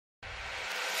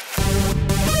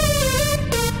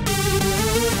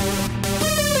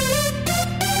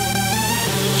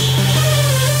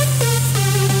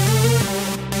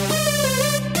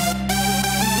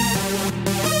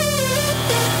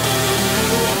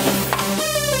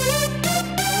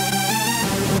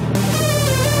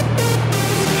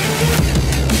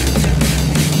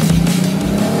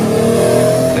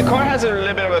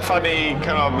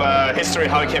history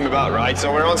how it came about, right?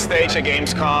 So we're on stage at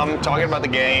Gamescom talking about the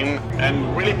game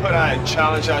and really put a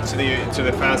challenge out to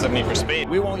the fans of Need for Speed.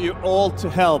 We want you all to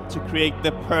help to create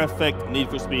the perfect Need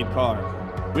for Speed car.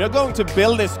 We are going to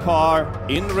build this car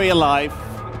in real life,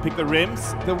 pick the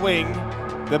rims, the wing,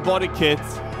 the body kit,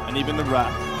 and even the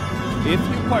wrap. If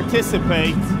you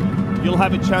participate, you'll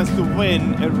have a chance to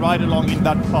win a ride along in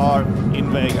that car in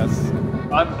Vegas.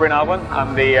 I'm Bryn Alwyn.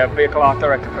 I'm the vehicle art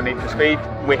director for Need for Speed.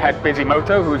 We had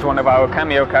Bisimoto, who's one of our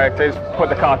cameo characters, put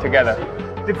the car together.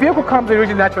 The vehicle comes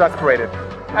originally naturally aspirated.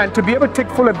 And to be able to take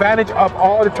full advantage of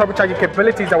all the turbocharging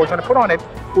capabilities that we're trying to put on it,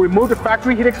 we removed the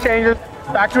factory heat exchangers,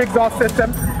 factory exhaust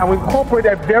system, and we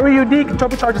incorporated a very unique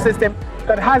turbocharger system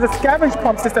that has a scavenge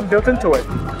pump system built into it.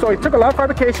 So it took a lot of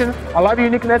fabrication, a lot of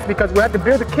uniqueness, because we had to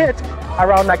build the kit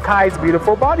around Nakai's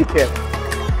beautiful body kit.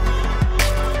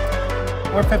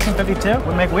 We're 1552,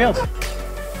 we make wheels.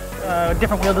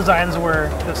 Different wheel designs were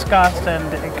discussed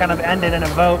and it kind of ended in a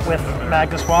vote with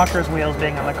Magnus Walker's wheels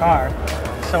being on the car.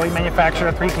 So we manufactured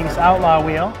a 3-piece Outlaw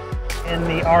wheel in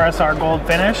the RSR gold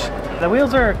finish. The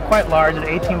wheels are quite large at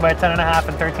 18 by 10.5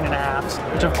 and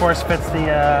 13.5, which of course fits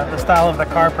the style of the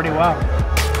car pretty well.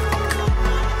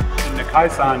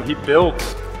 Nakai-san, he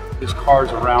builds his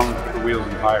cars around the wheels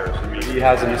and tires. I mean, he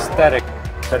has an aesthetic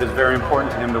that is very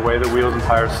important to him, the way the wheels and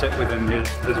tires sit within his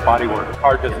bodywork. The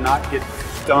car does not get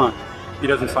done. He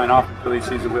doesn't sign off until he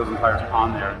sees the wheels and tires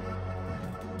on there.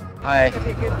 Hi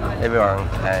everyone,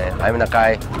 I'm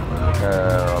Nakai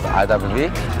of RWB.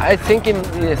 I think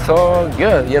it's so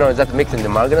good, you know, that mixing the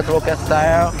Magnus Walker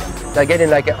style, they're getting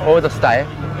like an old style.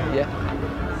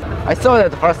 Yeah. I saw that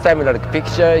the first time in the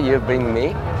picture you bring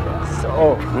me.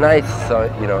 So nice, so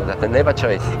you know, that's a never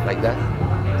choice like that.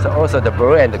 So also the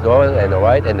blue and the gold and the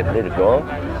white and the blue gold.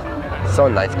 So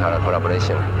nice color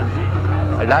collaboration.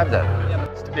 I love that.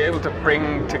 To be able to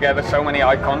bring together so many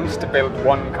icons to build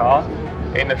one car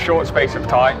in a short space of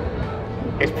time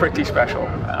is pretty special.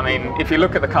 I mean, if you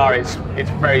look at the car, it's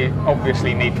very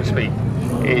obviously Need for Speed.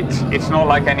 It's not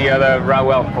like any other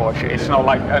Rowell Porsche. It's not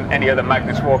like any other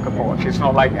Magnus Walker Porsche. It's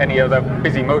not like any other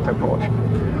Bisimoto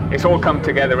Porsche. It's all come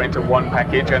together into one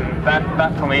package, and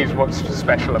that for me is what's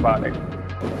special about it.